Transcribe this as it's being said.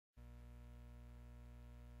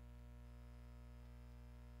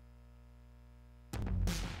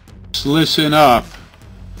folks, listen up.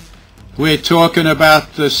 We're talking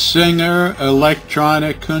about the Singer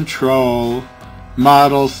Electronic Control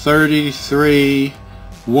Model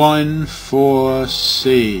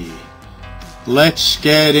 3314C. Let's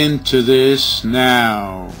get into this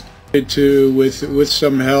now. With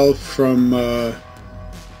some help from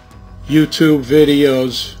YouTube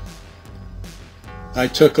videos, I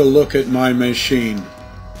took a look at my machine.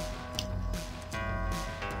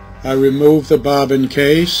 I removed the bobbin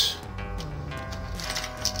case,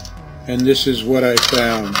 and this is what I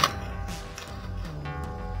found.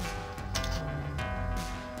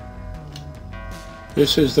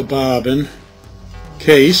 This is the bobbin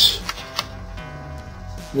case.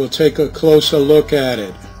 We'll take a closer look at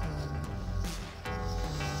it.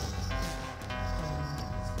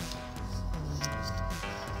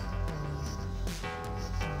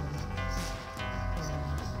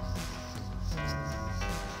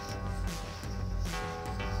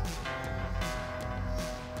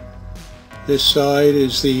 This side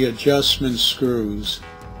is the adjustment screws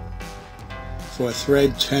for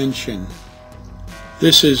thread tension.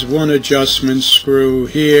 This is one adjustment screw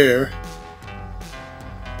here.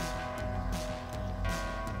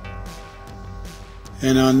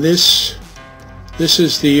 And on this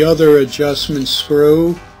is the other adjustment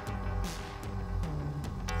screw,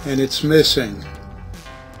 and it's missing.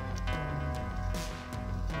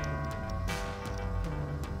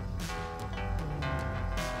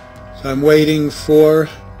 I'm waiting for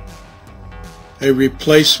a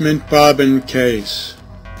replacement bobbin case.